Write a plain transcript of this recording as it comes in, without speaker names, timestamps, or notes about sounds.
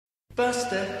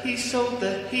Buster, he sold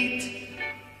the heat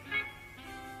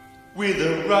with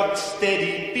a rock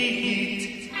steady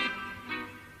beat.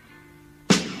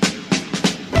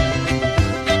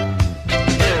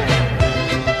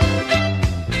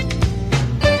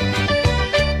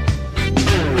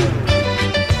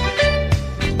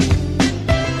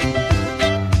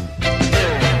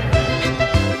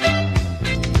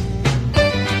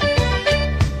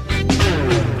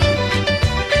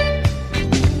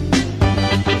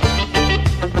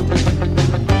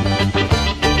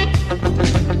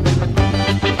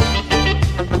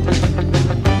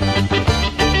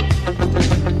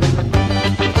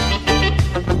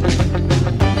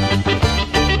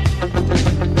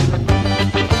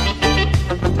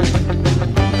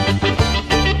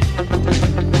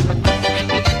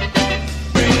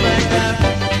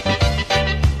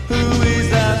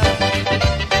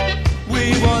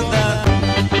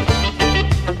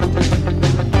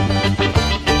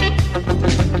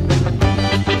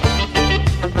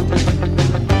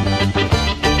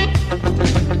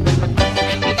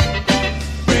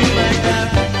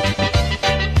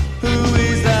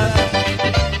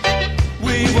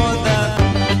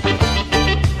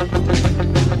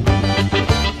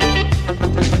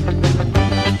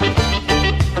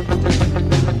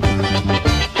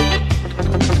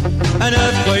 An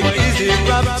earthquake is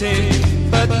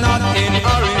erupting, but not in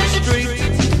Orange Street.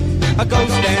 A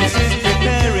ghost dance is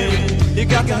preparing. You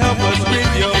got to help us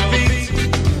with your feet.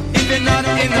 If you're not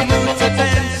in the mood to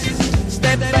dance,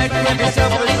 step back, grab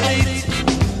yourself a seat.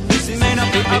 This may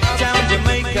not be uptown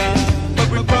Jamaica, but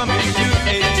we promise you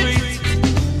a treat.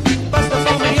 Buster,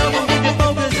 pull me over with your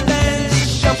bogus dance,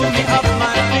 shuffle me up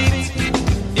my feet.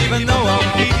 Even though I'll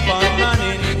keep on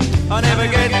running, I'll never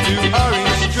get to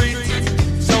Orange Street.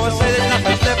 So I say there's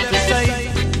nothing left to say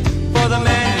for the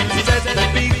man who set the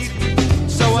beat.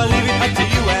 So I'll leave it up to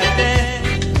you out there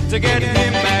to get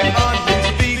him back on his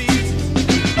feet.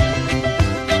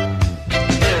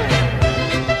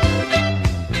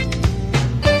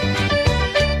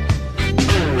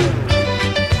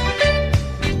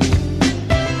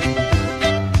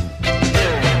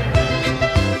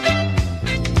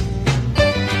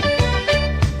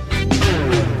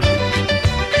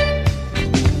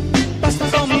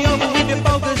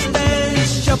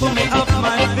 Shuffle me off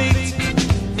my feet.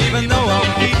 Even though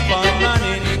I'll keep on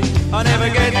running, I'll never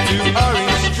get to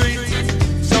Orange Street.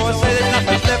 So I say there's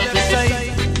nothing left to say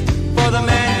for the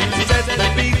man who set the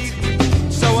beat.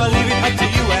 So I'll leave it up to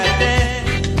you out there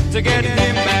to get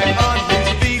him back on his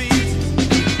feet.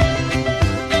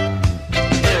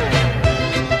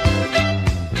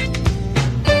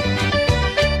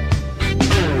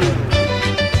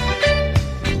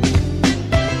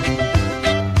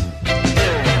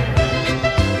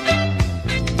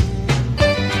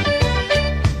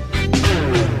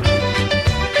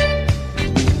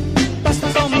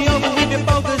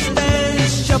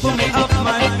 Shuffle me off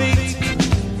my feet.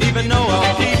 Even though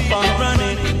I'll keep on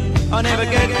running, I'll never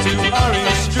get to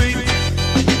Orange Street.